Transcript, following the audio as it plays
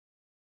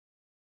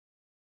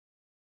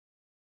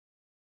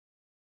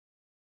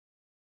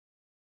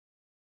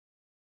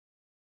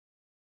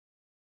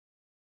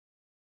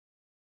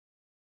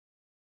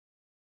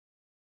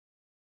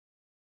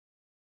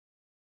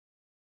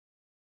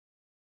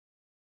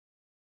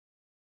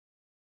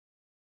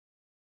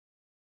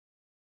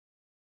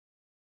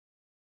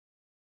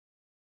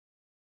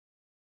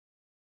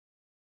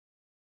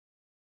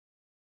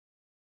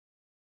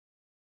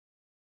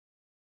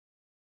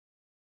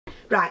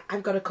Right,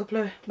 I've got a couple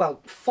of,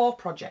 well, 4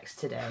 projects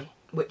today,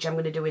 which I'm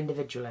going to do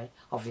individually,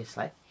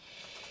 obviously.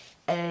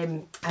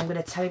 I'm going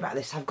to tell you about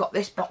this. I've got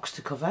this box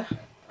to cover,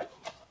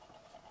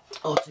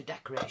 or to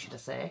decorate, should I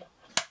say.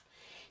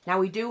 Now,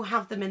 we do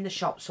have them in the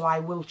shop, so I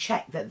will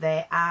check that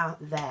they are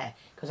there,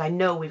 because I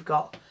know we've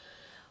got,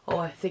 oh,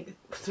 I think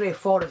 3 or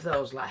 4 of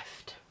those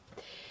left.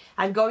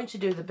 I'm going to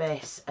do the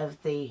base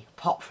of the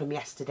pot from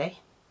yesterday.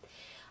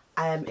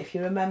 If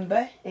you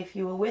remember, if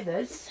you were with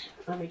us,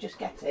 let me just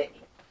get it.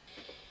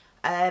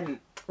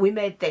 We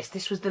made this.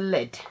 This was the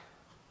lid,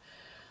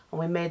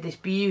 and we made this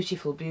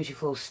beautiful,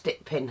 beautiful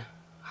stick pin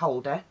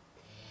holder.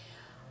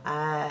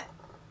 I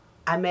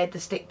made the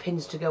stick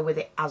pins to go with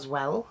it as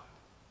well,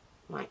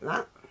 like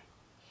that.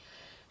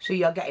 So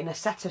you're getting a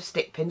set of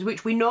stick pins,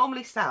 which we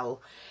normally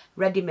sell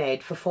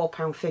ready-made for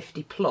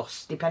 £4.50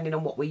 plus, depending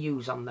on what we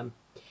use on them.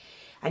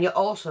 And you're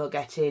also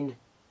getting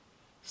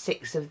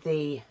 6 of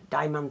the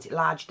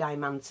large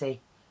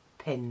diamante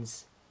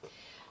pins.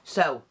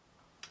 So,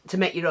 to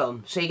make your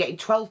own. So you're getting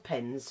 12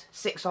 pins,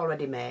 6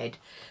 already made.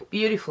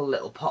 Beautiful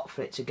little pot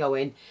for it to go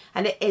in.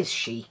 And it is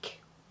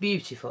chic.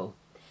 Beautiful.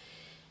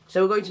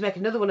 So we're going to make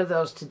another one of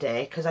those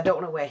today, because I don't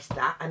want to waste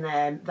that. And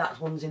that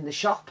one's in the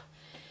shop.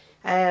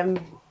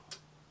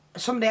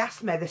 Somebody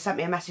asked me, they sent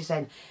me a message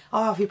saying,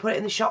 oh, have you put it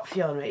in the shop,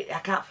 Fiona?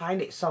 I can't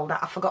find it, sold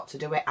out. I forgot to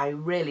do it.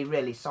 I'm really,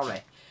 really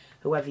sorry,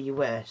 whoever you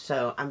were.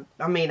 So, I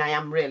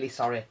am really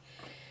sorry.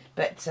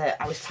 But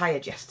I was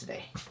tired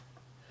yesterday.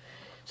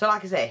 So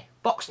like I say,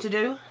 box to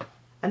do,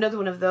 another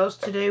one of those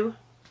to do.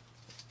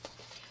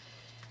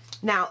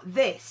 Now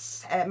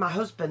this,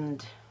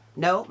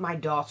 my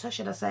daughter,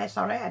 should I say,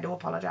 sorry, I do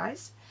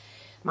apologise.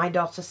 My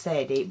daughter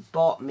Sadie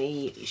bought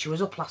me, she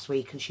was up last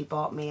week and she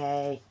bought me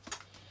a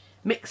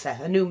mixer,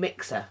 a new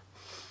mixer.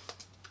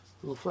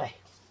 Lovely,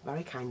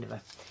 very kind of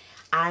her.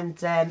 And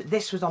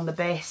this was on the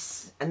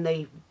base, and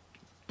the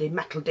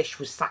metal dish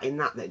was sat in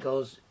that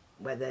goes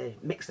where the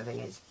mixer thing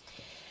is.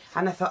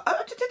 And I thought,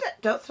 oh,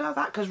 don't throw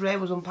that, because Ray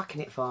was unpacking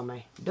it for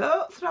me.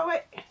 Don't throw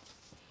it,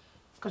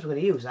 because we're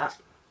going to use that.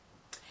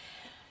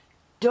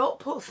 Don't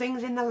put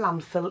things in the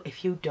landfill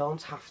if you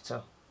don't have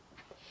to.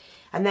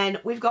 And then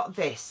we've got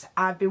this.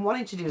 I've been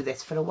wanting to do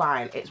this for a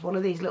while. It's one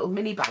of these little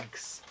mini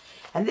bags.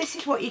 And this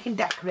is what you can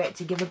decorate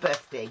to give a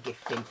birthday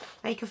gift in.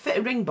 Now you can fit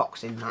a ring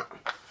box in that.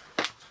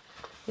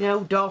 You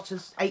know,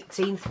 daughter's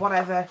 18th,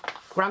 whatever.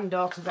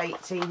 Granddaughter's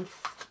 18th.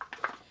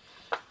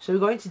 So we're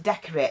going to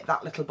decorate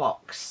that little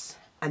box.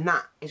 And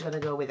that is going to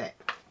go with it.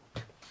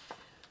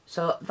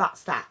 So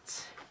that's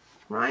that.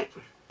 Right.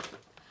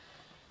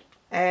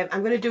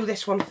 I'm going to do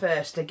this one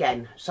first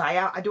again. So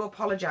I do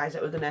apologise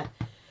that we're going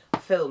to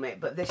film it.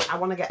 But this, I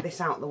want to get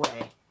this out of the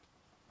way.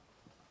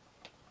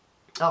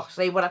 Oh,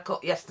 see what I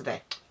cut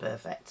yesterday?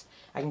 Perfect.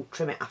 I can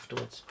trim it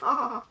afterwards.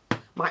 Ah,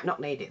 might not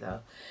need it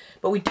though.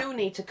 But we do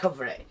need to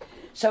cover it.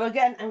 So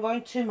again, I'm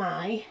going to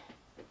my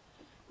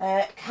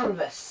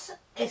canvas.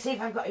 Let's see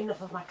if I've got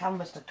enough of my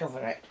canvas to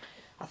cover it.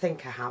 I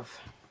think I have.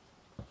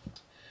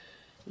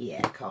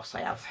 Yeah, of course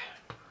I have.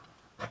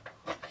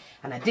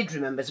 And I did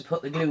remember to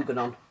put the glue gun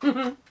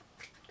on.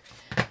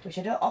 Which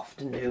I don't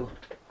often do.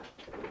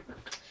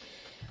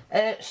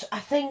 So I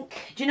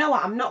think, do you know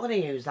what? I'm not going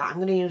to use that. I'm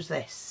going to use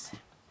this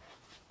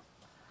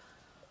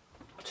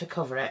to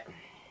cover it.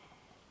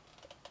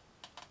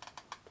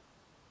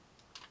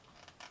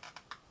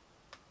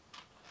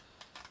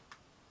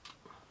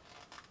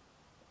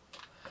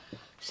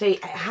 See,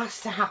 it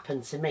has to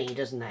happen to me,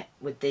 doesn't it,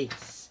 with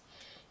this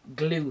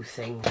glue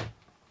thing.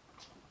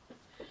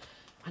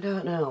 I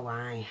don't know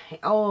why. It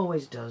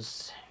always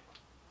does.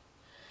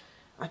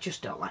 I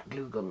just don't like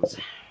glue guns.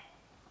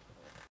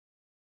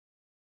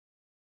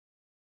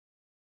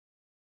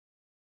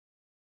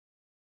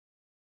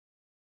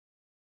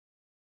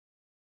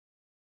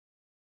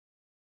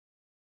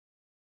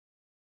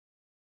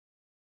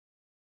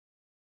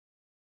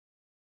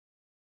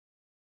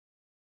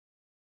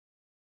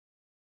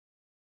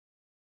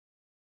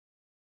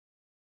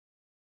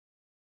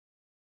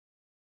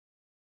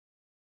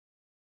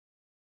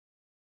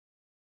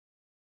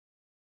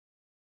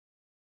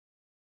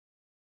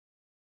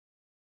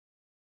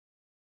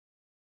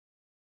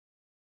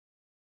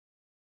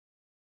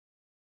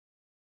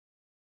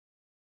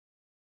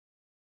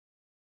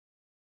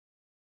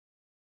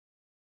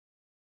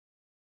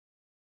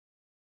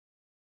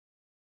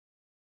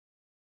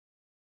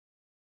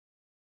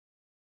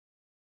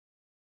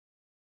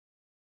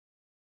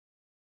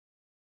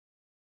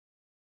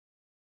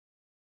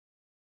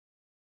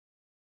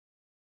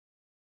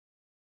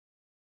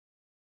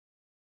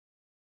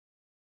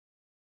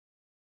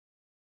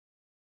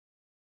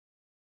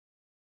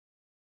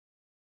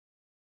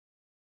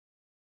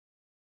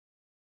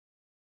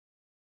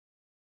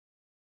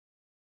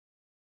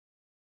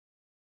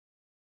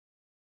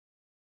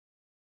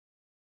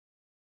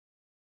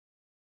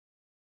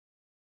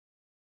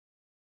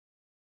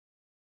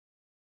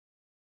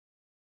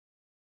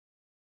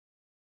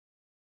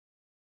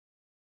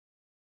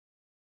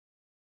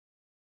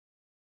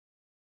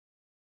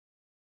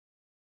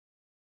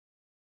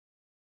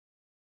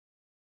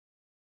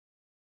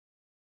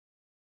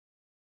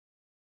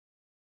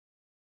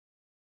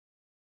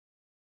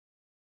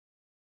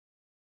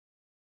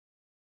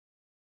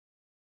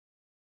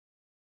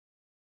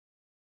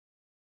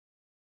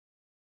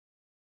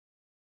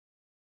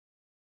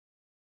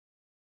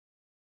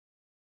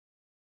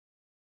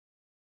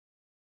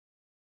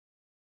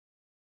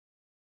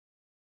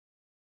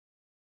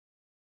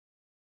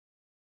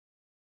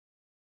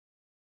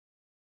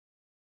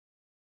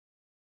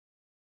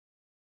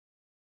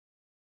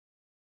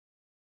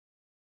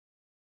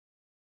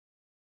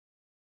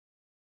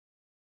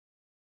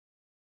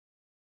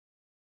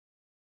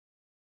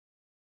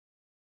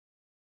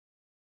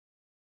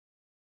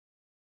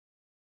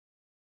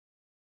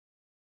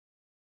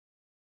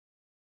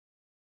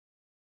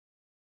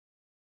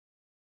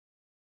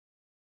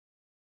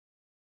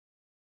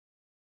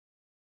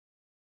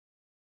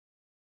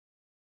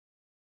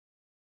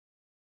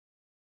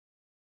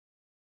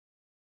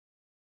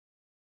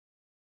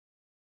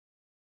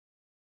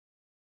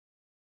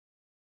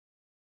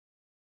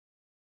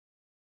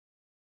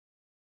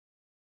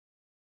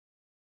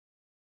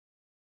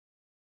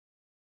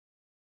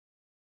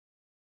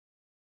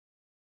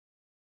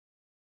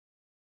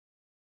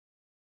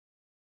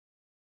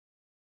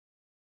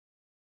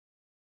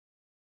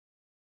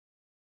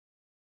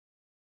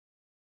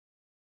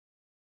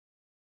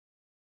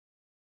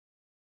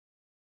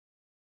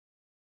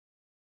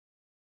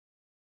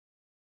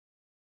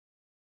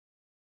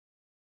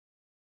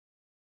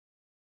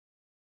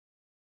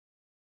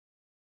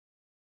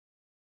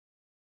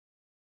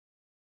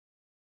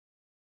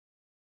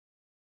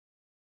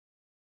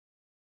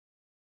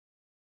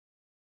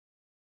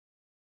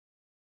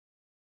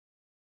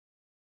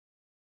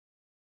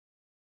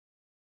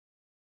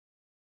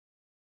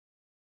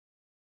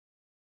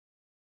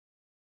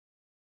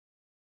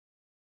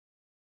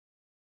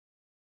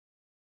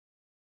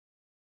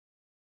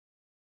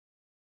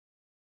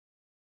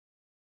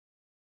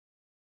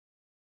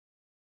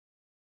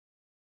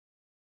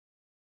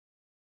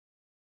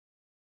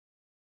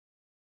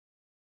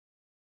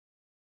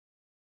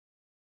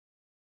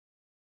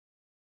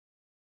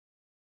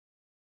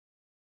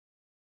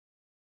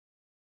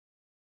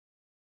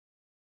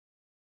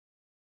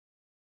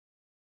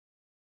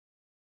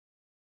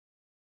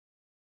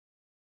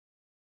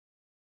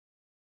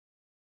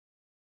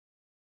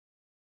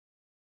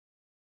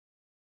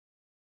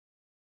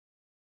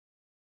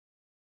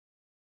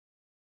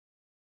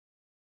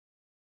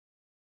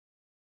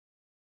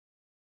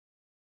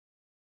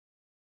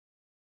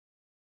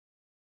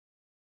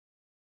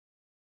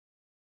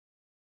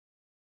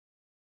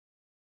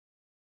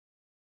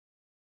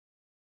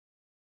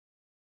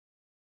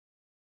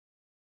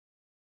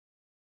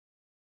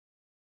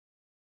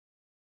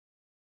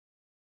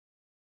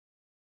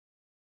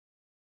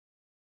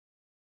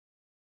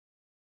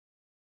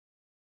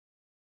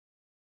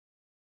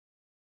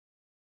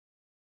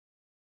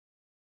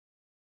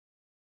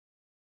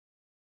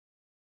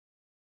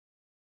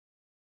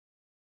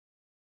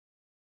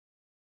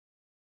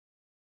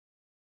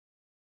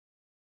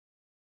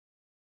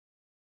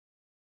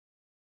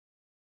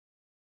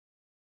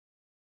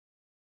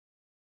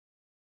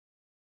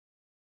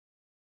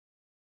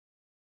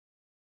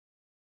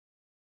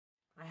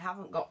 I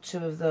haven't got 2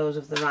 of those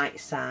of the right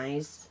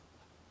size.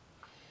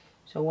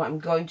 So what I'm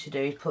going to do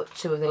is put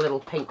 2 of the little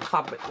pink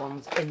fabric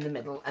ones in the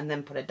middle and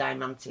then put a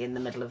diamante in the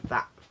middle of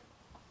that.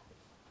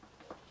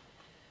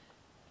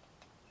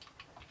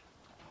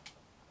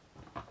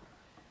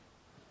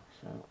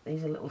 So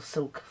these are little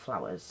silk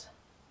flowers.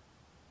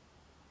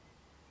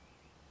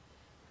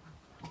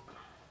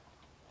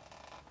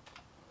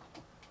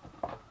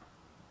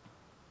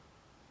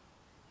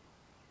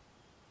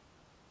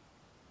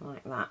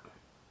 Like that.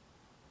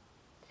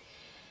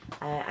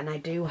 And I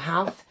do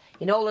have,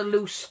 in all the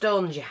loose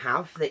stones you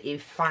have that you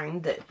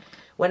find, that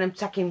when I'm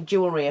taking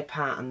jewellery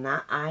apart and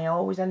that, I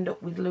always end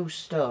up with loose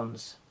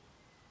stones.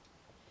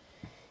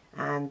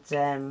 And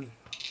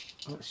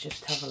let's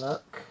just have a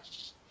look.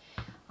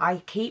 I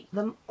keep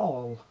them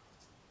all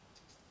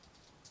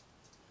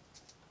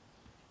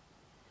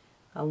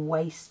and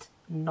waste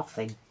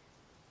nothing,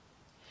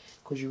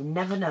 because you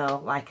never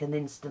know, like an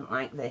instant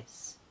like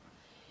this,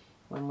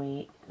 when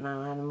we,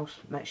 now I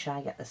must make sure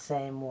I get the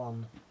same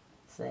one,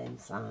 same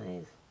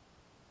size.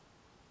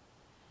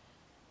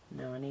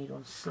 No, I need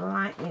one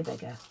slightly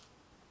bigger.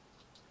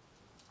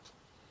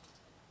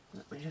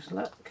 Let me just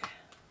look.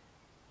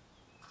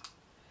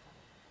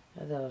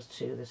 Are those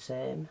 2 the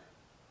same?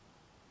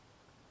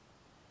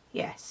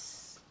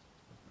 Yes.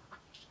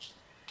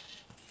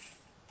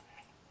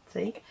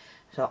 See?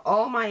 So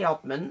all my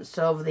oddments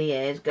over the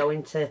years go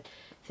into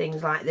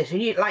things like this.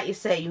 And you, like you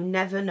say, you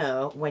never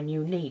know when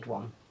you need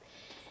one.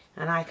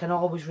 And I can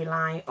always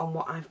rely on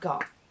what I've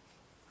got.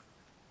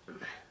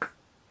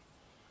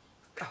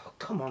 Oh,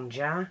 come on,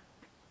 jar.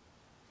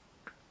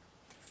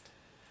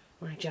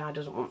 My jar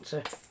doesn't want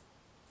to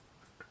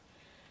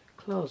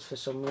close for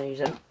some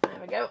reason. There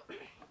we go.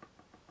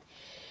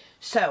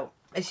 So,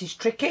 this is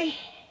tricky,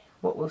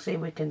 but we'll see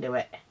if we can do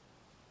it.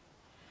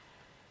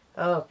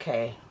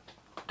 Okay,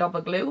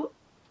 double glue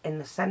in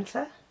the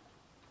centre.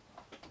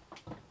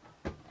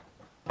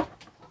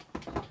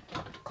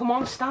 Come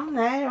on, stand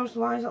there,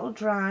 otherwise it'll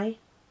dry.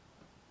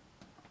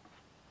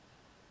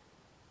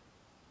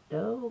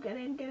 Oh, get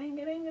in, get in,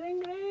 get in, get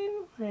in, get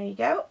in. There you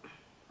go.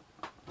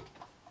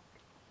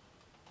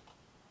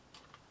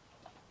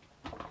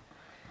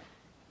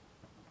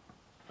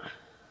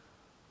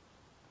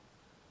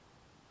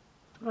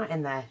 Right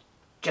in there,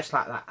 just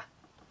like that.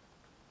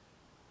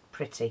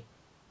 Pretty,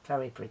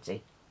 very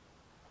pretty.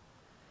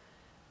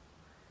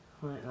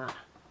 Like that.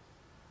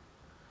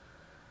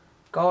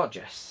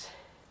 Gorgeous.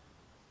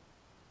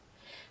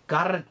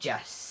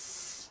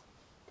 Gorgeous.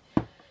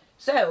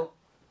 So,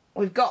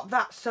 we've got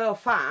that so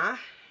far.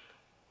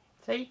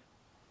 See?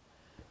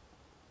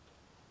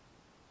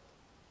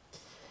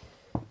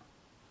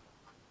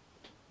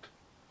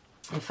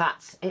 In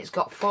fact, it's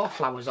got 4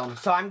 flowers on.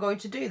 So I'm going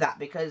to do that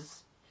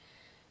because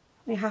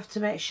we have to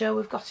make sure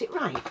we've got it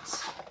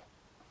right.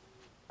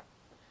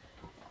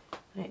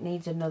 It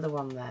needs another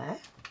one there.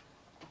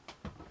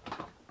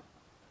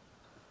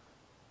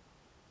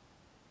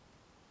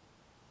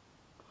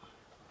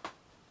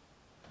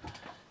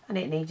 And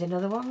it needs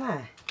another one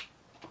there.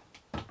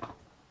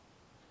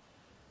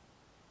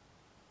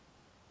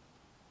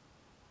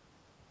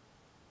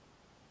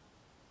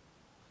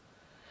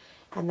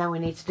 And now we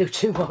need to do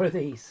 2 more of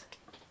these.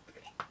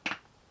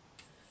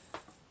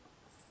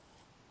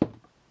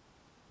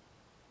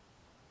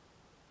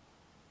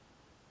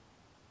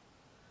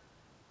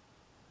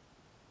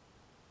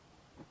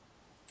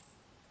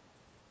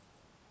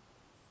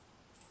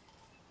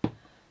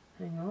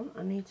 Hang on,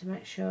 I need to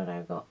make sure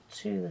I've got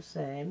 2 the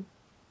same.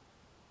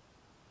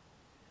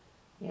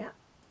 Yeah.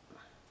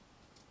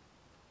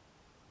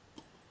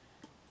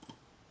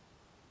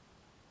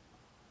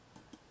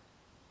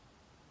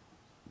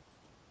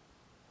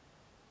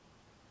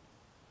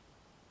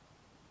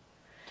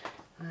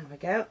 There we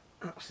go,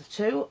 that's the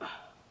 2.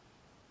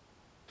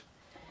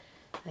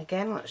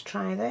 Again, let's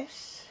try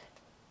this.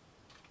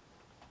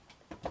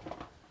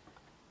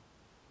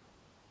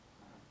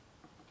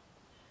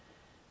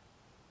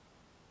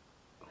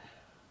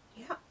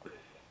 Yeah.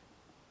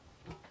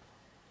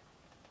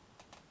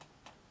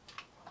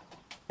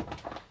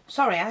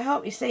 Sorry, I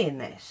hope you're seeing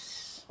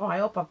this. Oh, I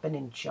hope I've been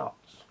in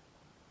shots.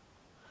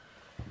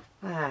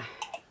 Ah.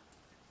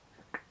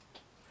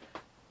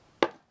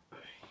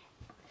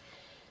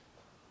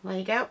 There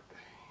you go.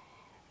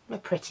 They're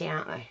pretty,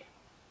 aren't they?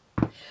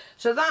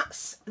 So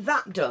that's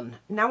that done.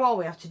 Now all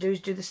we have to do is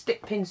do the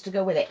stick pins to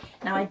go with it.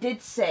 Now I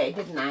did say,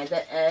 didn't I,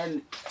 that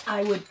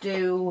I would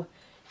do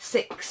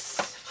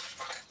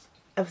 6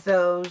 of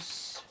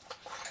those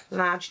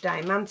large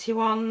diamante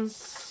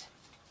ones.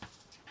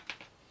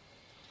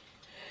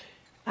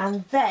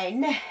 And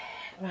then,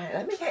 right,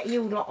 let me get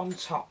you lot on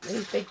top.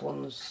 These big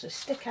ones, they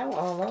stick out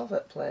all over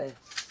the place.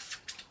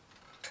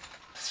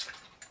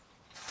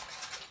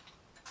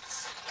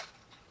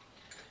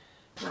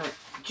 Right,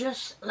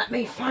 just let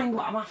me find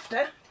what I'm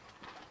after.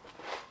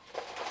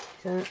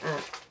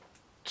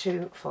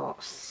 2, 4,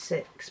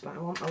 6, but I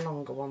want the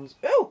longer ones.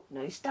 Oh,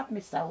 nearly stabbed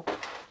myself.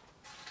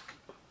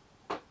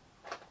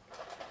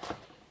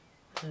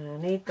 I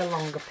need the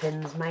longer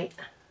pins, mate.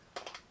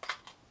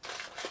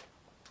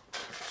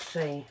 Let's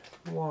see.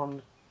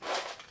 1,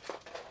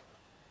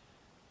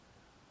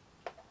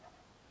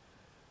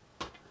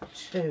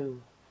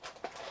 2,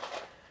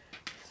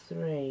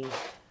 3,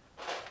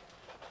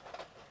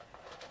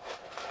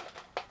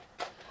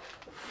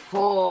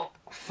 4,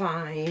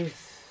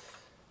 5.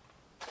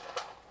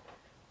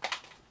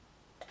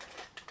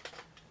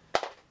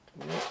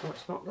 No,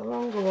 that's not the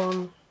longer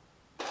one.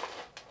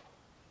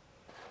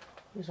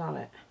 Is that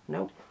it?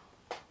 Nope.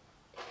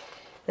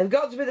 They've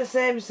got to be the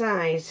same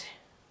size.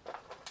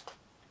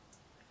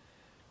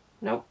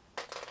 Nope.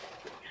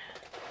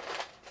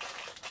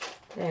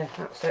 Yeah,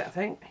 that's it, I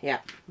think. Yeah,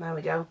 there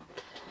we go.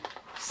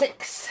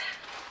 6.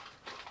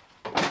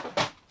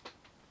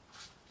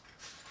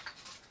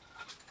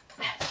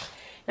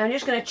 Now I'm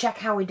just going to check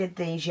how we did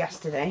these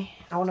yesterday.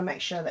 I want to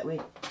make sure that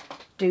we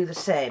do the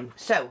same.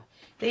 So,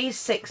 these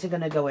 6 are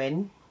going to go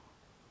in.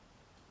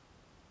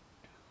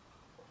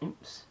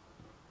 Oops.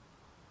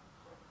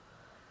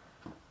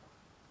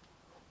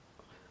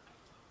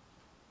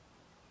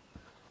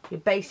 You're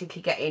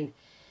basically getting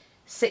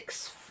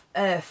 6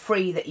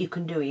 free that you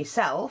can do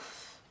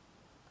yourself.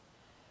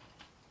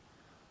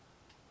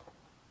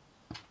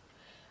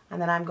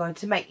 And then I'm going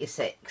to make you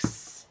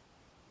 6.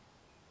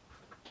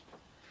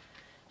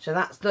 So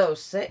that's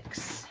those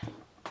 6.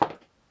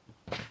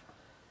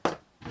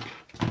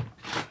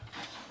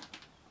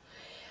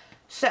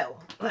 So,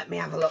 let me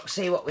have a look,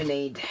 see what we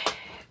need.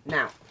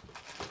 Now,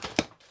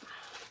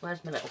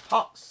 where's my little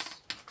pots?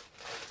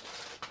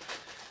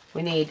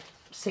 We need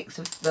 6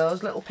 of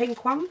those little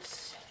pink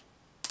ones.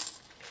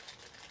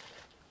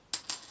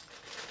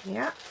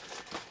 Yeah.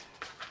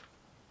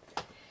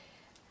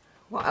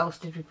 What else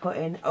did we put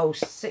in? Oh,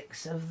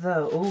 6 of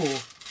those. Ooh.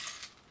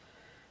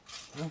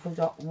 Have we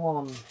got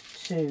 1,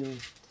 2,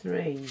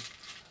 3,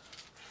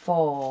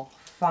 4,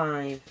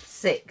 5,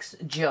 6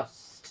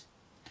 just.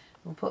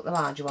 We'll put the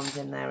larger ones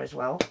in there as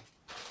well.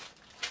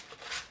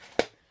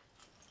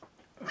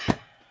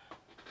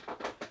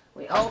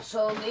 We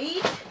also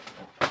need,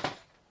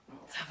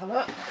 let's have a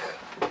look.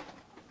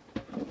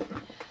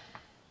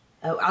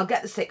 Oh, I'll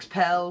get the 6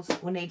 pearls.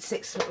 We need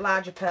 6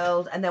 larger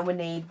pearls, and then we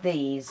need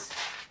these.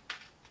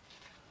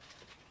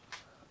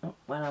 Oh,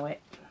 where are we?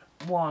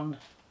 1,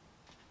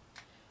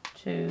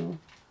 2,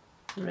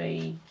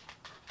 3,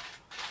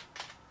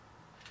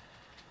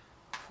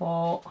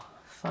 4,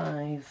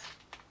 5,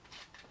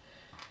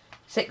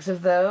 6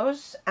 of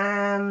those,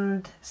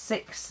 and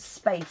 6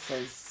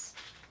 spacers.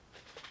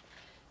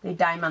 The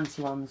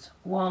diamanty ones.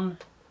 1,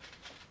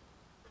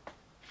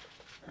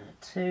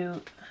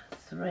 2,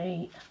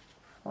 3,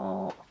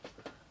 4,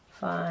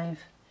 5,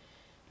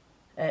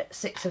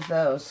 6 of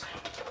those.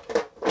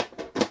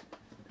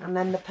 And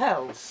then the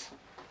pearls.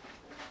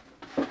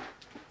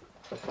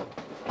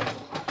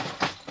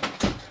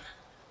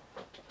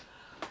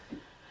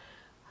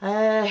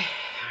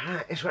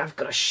 Right, this one I've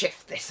got to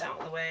shift this out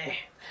of the way.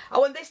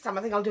 Oh, and this time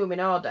I think I'll do them in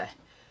order.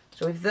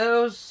 So with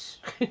those,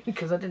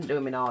 because I didn't do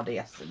them in order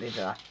yesterday, did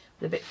I?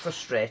 They're a bit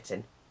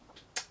frustrating.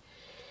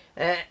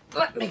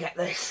 Let me get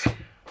this.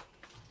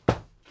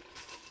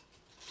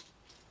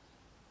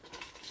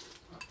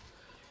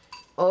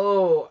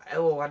 Oh,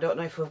 I don't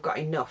know if we've got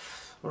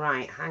enough.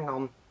 Right, hang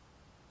on.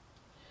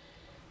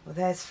 Well,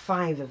 there's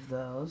 5 of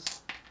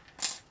those.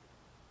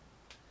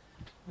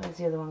 Where's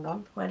the other one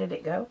gone? Where did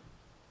it go?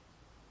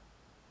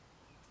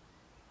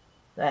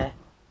 There.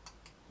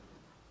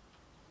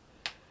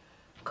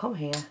 Come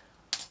here.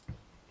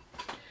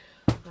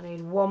 I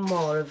need 1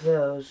 more of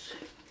those.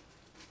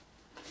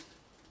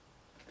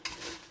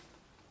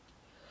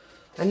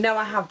 And now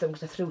I have them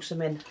because I threw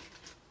some in.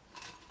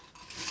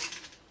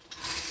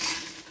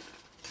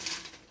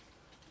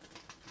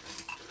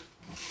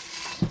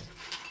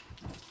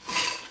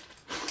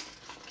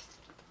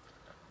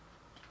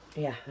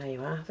 Yeah, there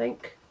you are, I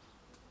think.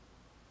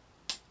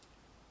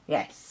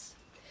 Yes.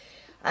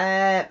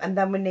 And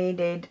then we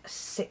needed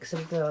 6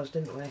 of those,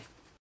 didn't we?